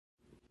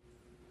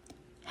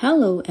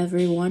Hello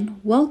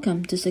everyone,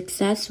 welcome to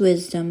Success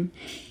Wisdom.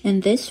 In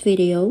this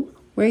video,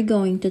 we're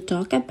going to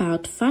talk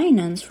about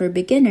Finance for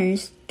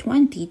Beginners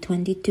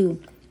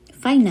 2022,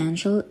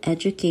 Financial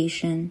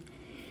Education.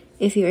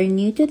 If you are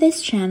new to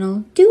this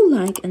channel, do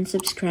like and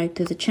subscribe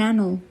to the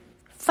channel.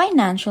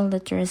 Financial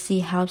literacy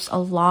helps a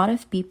lot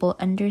of people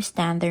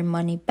understand their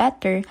money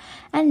better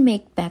and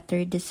make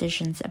better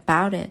decisions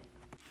about it.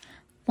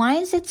 Why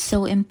is it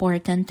so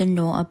important to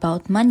know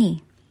about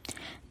money?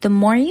 The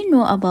more you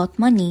know about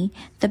money,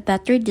 the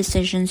better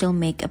decisions you'll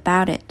make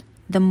about it.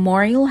 The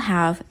more you'll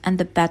have and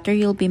the better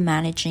you'll be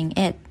managing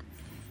it.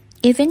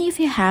 Even if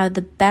you have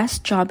the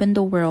best job in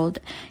the world,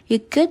 you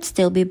could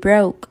still be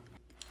broke.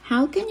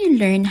 How can you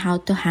learn how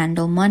to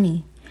handle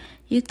money?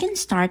 You can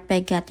start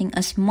by getting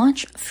as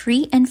much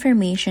free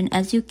information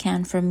as you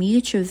can from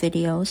YouTube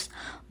videos,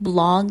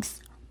 blogs,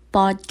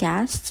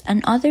 podcasts,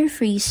 and other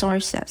free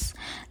sources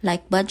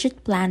like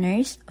budget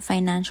planners,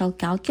 financial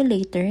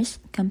calculators,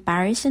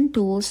 comparison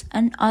tools,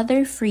 and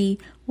other free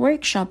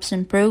workshops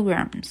and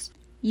programs.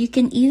 You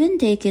can even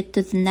take it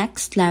to the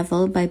next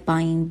level by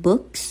buying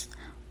books,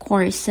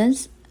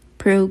 courses,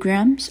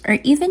 programs, or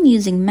even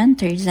using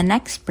mentors and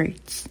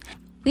experts.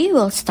 We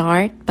will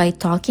start by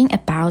talking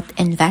about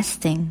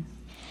investing.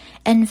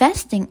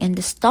 Investing in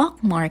the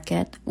stock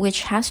market,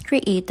 which has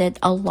created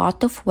a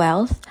lot of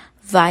wealth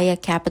via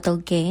capital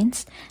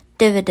gains,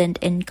 dividend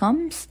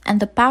incomes, and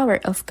the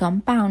power of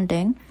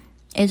compounding,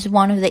 is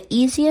one of the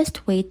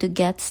easiest way to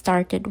get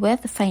started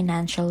with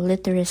financial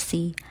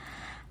literacy.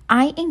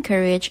 I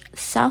encourage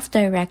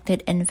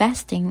self-directed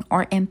investing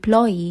or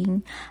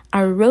employing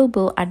a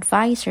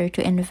robo-advisor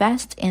to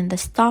invest in the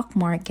stock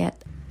market.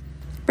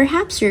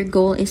 Perhaps your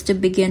goal is to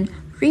begin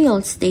real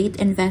estate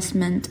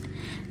investment.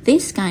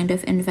 This kind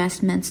of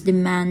investments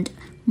demand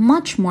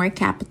much more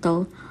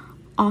capital,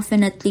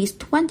 often at least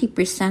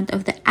 20%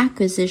 of the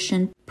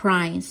acquisition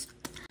price.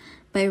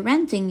 By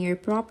renting your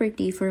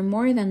property for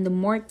more than the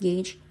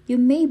mortgage, you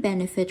may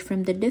benefit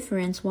from the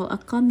difference while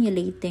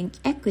accumulating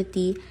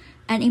equity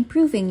and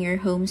improving your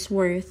home's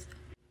worth.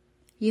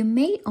 You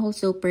may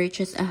also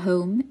purchase a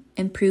home,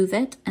 improve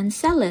it, and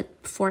sell it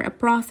for a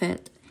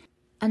profit.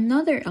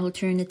 Another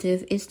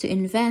alternative is to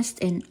invest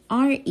in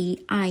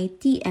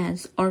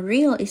REITs or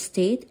real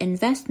estate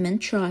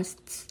investment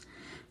trusts.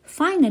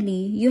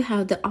 Finally, you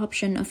have the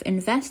option of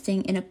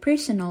investing in a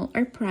personal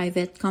or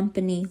private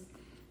company.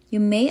 You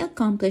may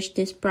accomplish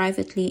this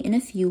privately in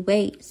a few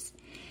ways: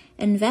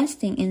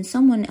 investing in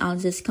someone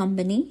else's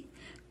company,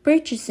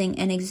 purchasing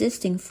an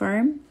existing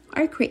firm,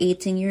 or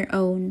creating your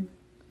own.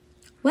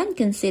 When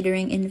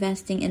considering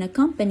investing in a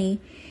company,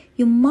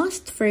 you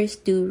must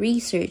first do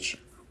research.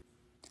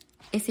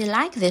 If you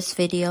like this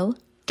video,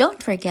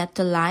 don't forget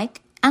to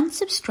like and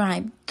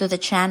subscribe to the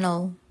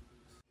channel.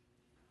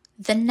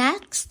 The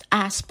next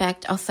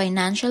aspect of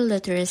financial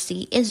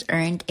literacy is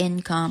earned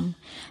income.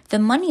 The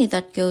money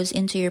that goes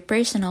into your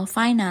personal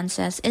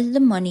finances is the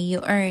money you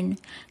earn.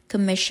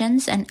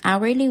 Commissions and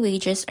hourly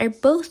wages are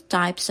both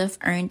types of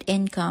earned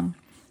income.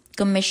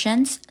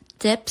 Commissions,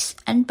 tips,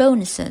 and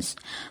bonuses.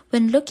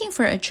 When looking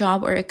for a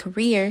job or a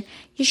career,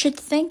 you should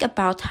think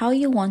about how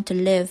you want to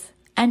live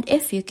and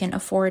if you can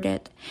afford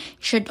it.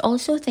 You should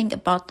also think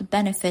about the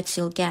benefits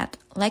you'll get,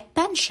 like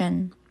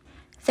pension.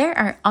 There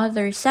are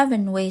other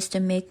 7 ways to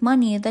make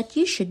money that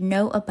you should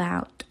know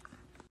about.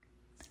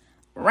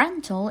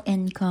 Rental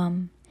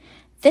income.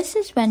 This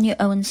is when you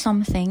own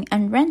something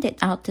and rent it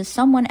out to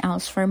someone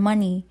else for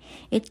money.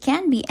 It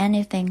can be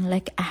anything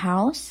like a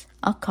house,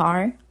 a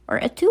car, or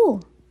a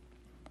tool.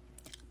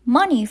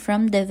 Money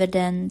from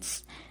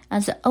dividends.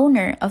 As the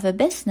owner of a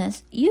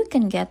business, you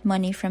can get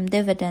money from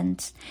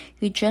dividends.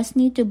 You just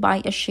need to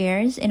buy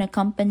shares in a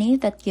company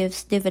that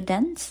gives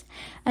dividends,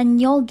 and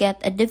you'll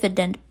get a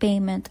dividend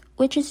payment,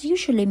 which is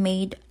usually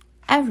made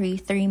every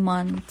 3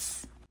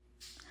 months.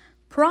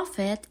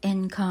 Profit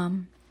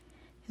income.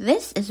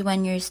 This is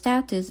when your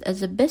status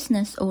as a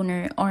business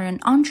owner or an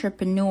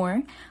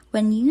entrepreneur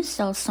when you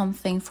sell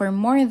something for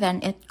more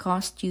than it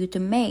cost you to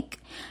make.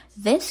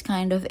 This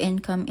kind of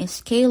income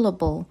is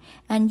scalable,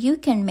 and you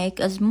can make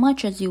as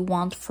much as you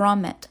want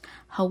from it.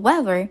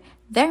 However,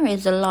 there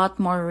is a lot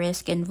more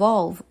risk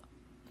involved,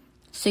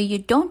 so you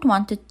don't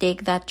want to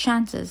take that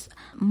chances.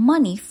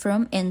 Money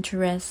from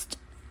interest.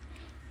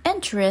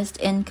 Interest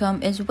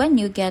income is when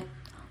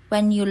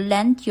you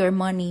lend your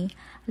money,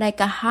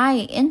 like a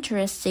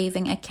high-interest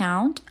saving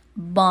account,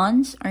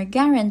 bonds, or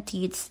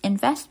guaranteed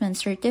investment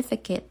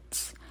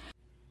certificates.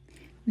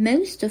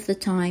 Most of the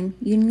time,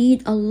 you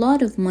need a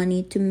lot of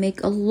money to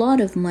make a lot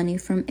of money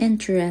from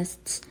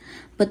interests,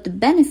 but the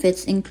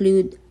benefits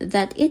include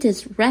that it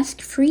is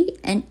risk-free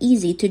and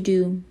easy to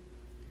do.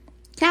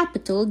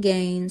 Capital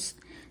gains.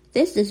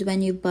 This is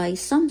when you buy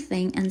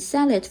something and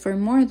sell it for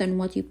more than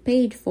what you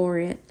paid for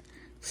it.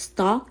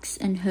 Stocks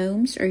and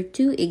homes are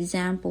 2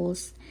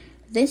 examples.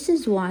 This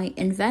is why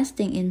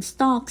investing in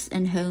stocks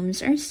and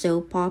homes are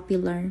so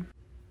popular.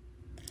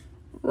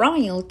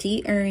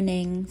 Royalty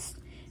earnings.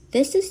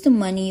 This is the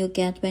money you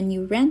get when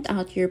you rent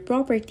out your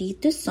property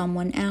to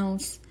someone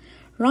else.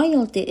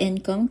 Royalty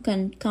income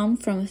can come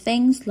from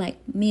things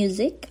like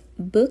music,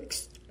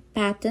 books,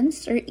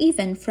 patents, or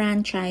even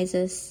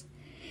franchises.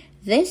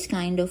 This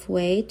kind of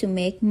way to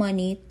make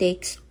money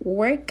takes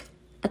work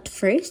at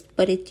first,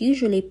 but it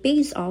usually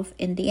pays off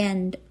in the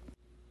end.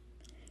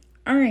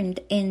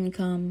 Earned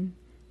income.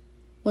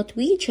 What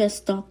we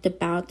just talked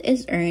about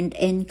is earned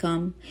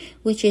income,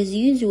 which is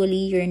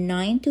usually your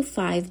 9 to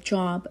 5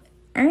 job.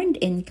 Earned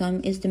income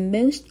is the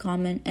most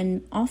common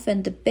and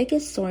often the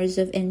biggest source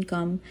of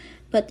income,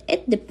 but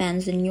it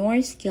depends on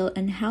your skill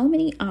and how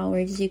many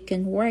hours you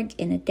can work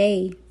in a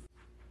day.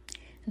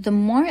 The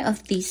more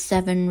of these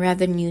 7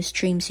 revenue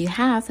streams you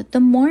have, the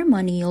more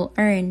money you'll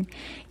earn.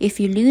 If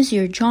you lose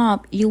your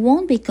job, you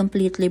won't be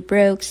completely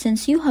broke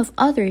since you have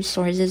other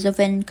sources of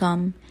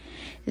income.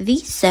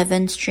 These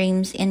 7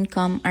 streams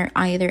income are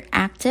either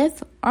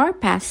active or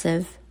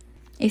passive.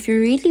 If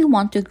you really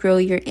want to grow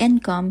your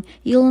income,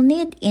 you'll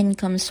need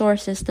income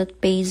sources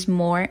that pays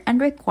more and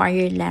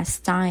require less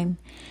time.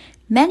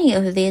 Many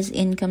of these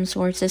income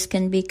sources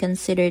can be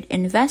considered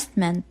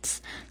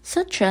investments,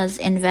 such as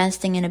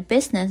investing in a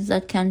business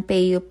that can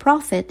pay you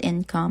profit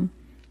income,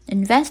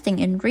 investing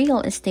in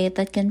real estate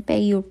that can pay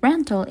you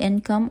rental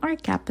income or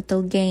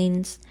capital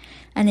gains,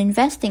 and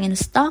investing in a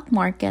stock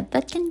market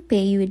that can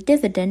pay you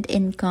dividend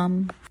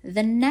income.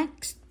 The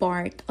next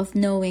part of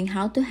knowing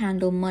how to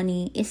handle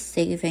money is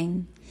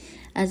saving.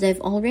 As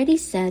I've already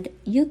said,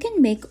 you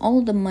can make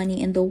all the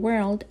money in the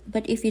world,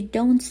 but if you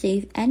don't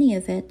save any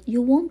of it,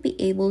 you won't be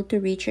able to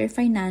reach your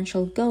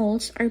financial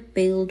goals or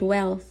build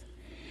wealth.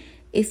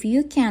 If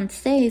you can't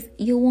save,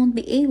 you won't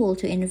be able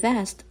to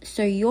invest,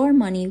 so your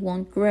money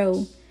won't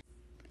grow.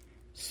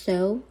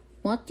 So,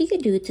 what do you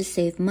do to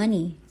save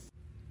money?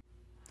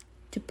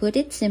 To put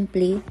it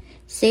simply,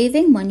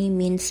 saving money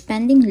means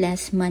spending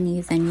less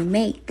money than you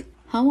make.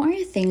 How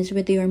are things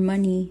with your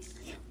money?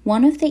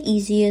 One of the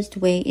easiest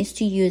ways is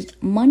to use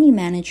money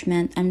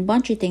management and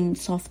budgeting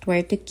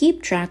software to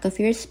keep track of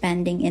your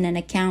spending in an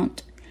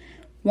account.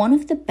 One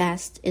of the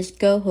best is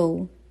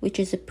GoHo, which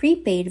is a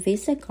prepaid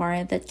Visa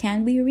card that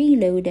can be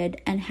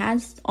reloaded and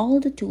has all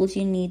the tools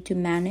you need to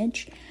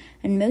manage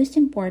and, most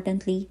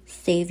importantly,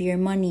 save your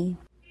money.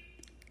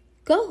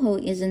 GoHo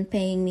isn't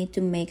paying me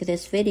to make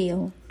this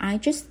video. I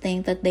just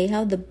think that they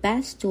have the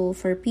best tool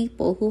for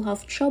people who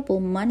have trouble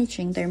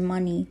managing their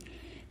money.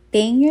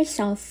 Paying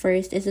yourself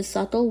first is a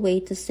subtle way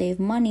to save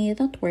money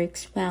that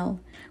works well.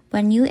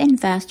 When you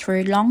invest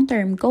for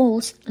long-term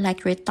goals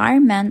like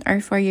retirement or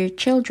for your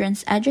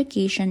children's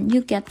education, you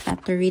get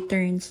better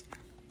returns.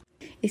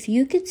 If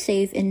you could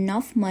save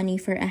enough money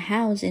for a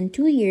house in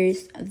 2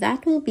 years,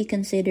 that will be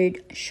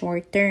considered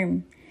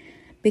short-term.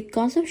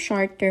 Because of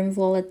short-term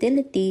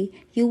volatility,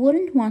 you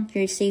wouldn't want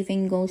your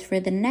saving goals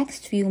for the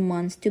next few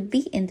months to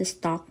be in the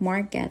stock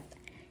market.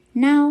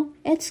 Now,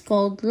 it's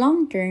called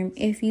long-term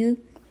if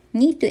you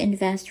need to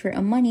invest for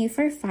a money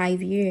for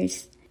 5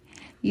 years.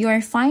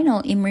 Your final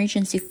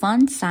emergency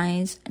fund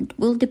size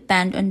will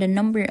depend on the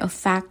number of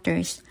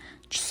factors,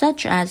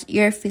 such as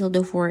your field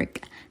of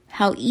work,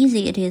 how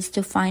easy it is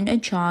to find a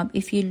job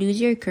if you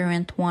lose your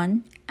current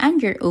one,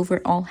 and your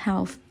overall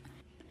health.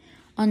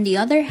 On the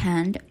other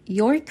hand,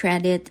 your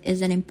credit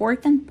is an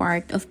important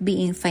part of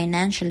being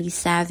financially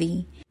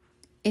savvy.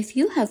 If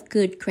you have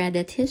good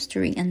credit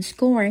history and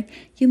score,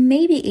 you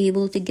may be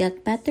able to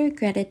get better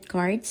credit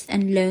cards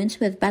and loans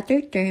with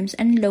better terms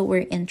and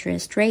lower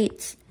interest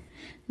rates.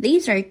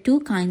 These are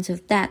 2 kinds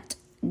of debt,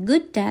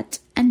 good debt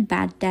and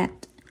bad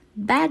debt.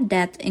 Bad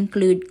debt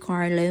include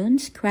car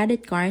loans,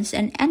 credit cards,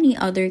 and any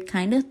other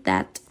kind of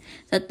debt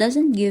that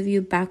doesn't give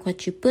you back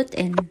what you put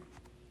in.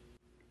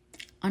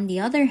 On the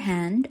other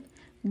hand,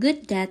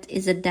 good debt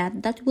is a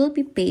debt that will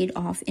be paid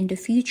off in the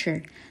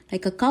future,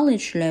 like a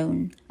college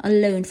loan, a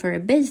loan for a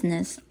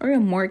business, or a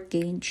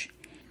mortgage.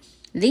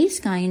 This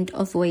kind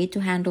of way to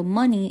handle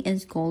money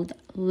is called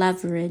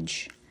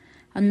leverage.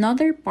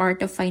 Another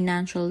part of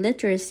financial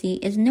literacy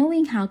is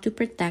knowing how to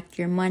protect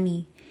your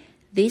money.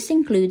 This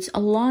includes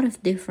a lot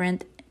of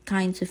different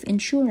kinds of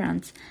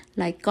insurance,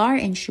 like car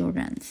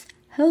insurance,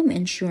 home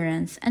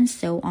insurance, and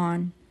so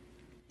on.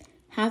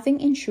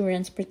 Having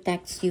insurance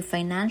protects you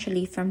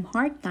financially from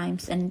hard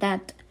times and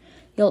debt.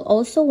 You'll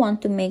also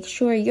want to make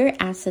sure your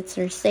assets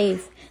are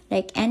safe,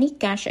 like any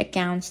cash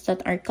accounts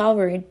that are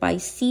covered by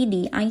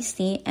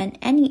CDIC and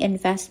any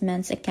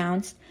investments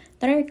accounts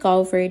that are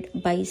covered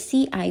by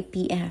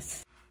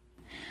CIPF.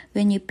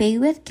 When you pay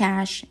with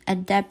cash, a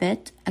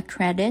debit, a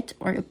credit,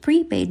 or a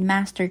prepaid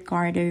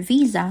MasterCard or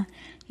Visa,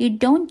 you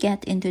don't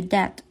get into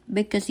debt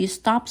because you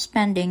stop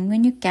spending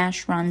when your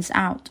cash runs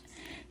out.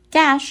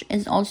 Cash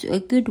is also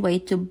a good way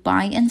to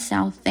buy and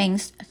sell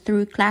things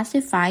through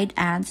classified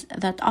ads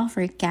that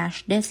offer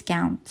cash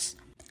discounts.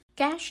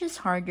 Cash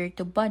is harder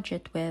to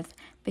budget with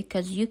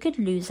because you could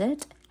lose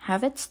it,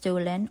 have it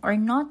stolen, or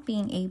not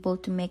being able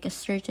to make a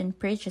certain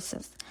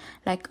purchases,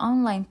 like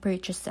online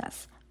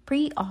purchases,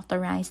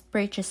 pre-authorized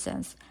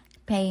purchases,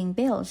 paying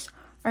bills,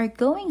 or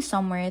going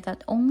somewhere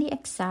that only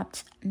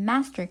accepts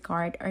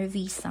MasterCard or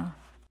Visa.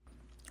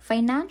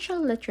 Financial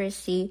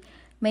literacy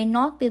may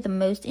not be the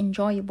most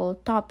enjoyable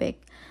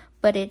topic,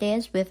 but it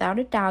is without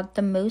a doubt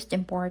the most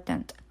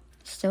important.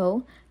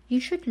 So, you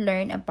should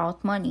learn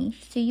about money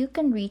so you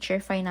can reach your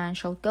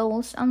financial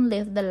goals and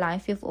live the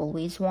life you've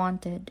always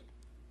wanted.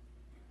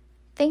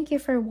 Thank you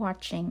for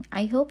watching.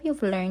 I hope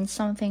you've learned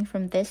something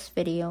from this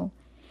video.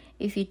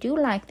 If you do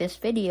like this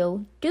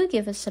video, do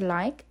give us a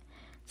like,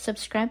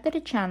 subscribe to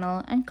the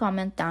channel, and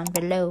comment down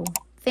below.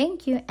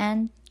 Thank you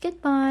and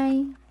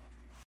goodbye.